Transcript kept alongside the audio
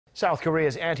South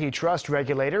Korea's antitrust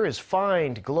regulator has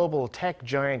fined global tech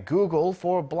giant Google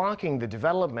for blocking the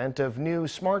development of new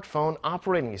smartphone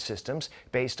operating systems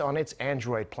based on its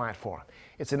Android platform.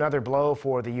 It's another blow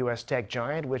for the U.S. tech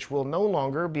giant, which will no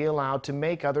longer be allowed to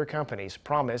make other companies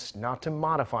promise not to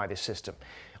modify the system.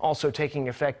 Also taking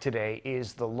effect today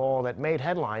is the law that made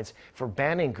headlines for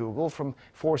banning Google from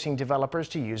forcing developers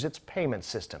to use its payment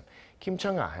system.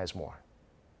 Cheong-ah has more.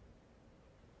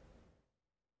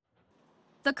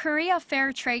 The Korea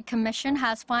Fair Trade Commission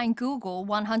has fined Google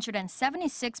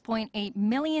 $176.8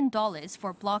 million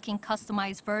for blocking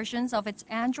customized versions of its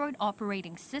Android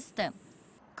operating system.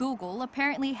 Google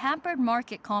apparently hampered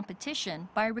market competition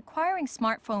by requiring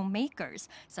smartphone makers,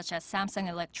 such as Samsung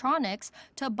Electronics,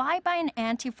 to abide by an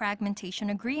anti-fragmentation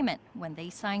agreement when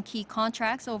they sign key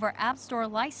contracts over App Store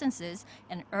licenses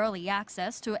and early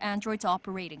access to Android's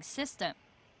operating system.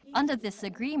 Under this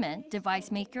agreement,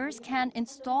 device makers can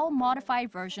install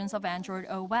modified versions of Android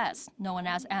OS, known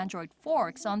as Android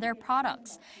forks, on their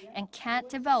products, and can't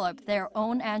develop their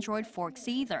own Android forks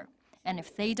either. And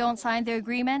if they don't sign the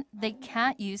agreement, they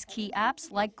can't use key apps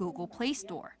like Google Play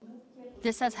Store.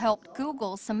 This has helped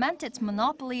Google cement its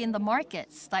monopoly in the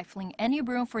market, stifling any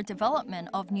room for development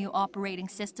of new operating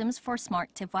systems for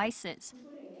smart devices.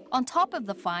 On top of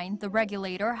the fine, the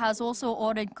regulator has also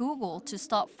ordered Google to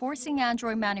stop forcing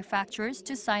Android manufacturers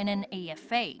to sign an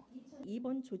AFA.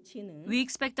 We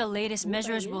expect the latest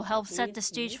measures will help set the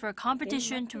stage for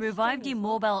competition to revive the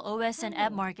mobile OS and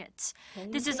app markets.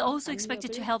 This is also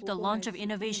expected to help the launch of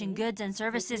innovation goods and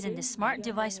services in the smart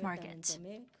device market.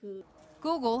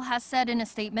 Google has said in a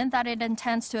statement that it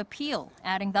intends to appeal,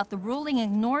 adding that the ruling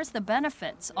ignores the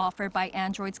benefits offered by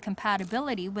Android's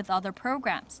compatibility with other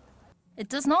programs. It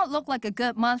does not look like a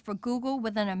good month for Google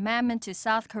with an amendment to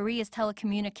South Korea's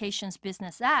Telecommunications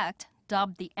Business Act,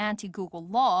 dubbed the Anti-Google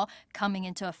Law, coming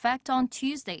into effect on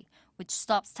Tuesday, which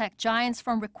stops tech giants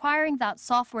from requiring that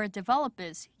software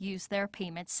developers use their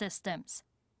payment systems.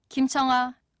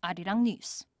 Cheong-ah, Arirang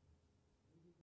News.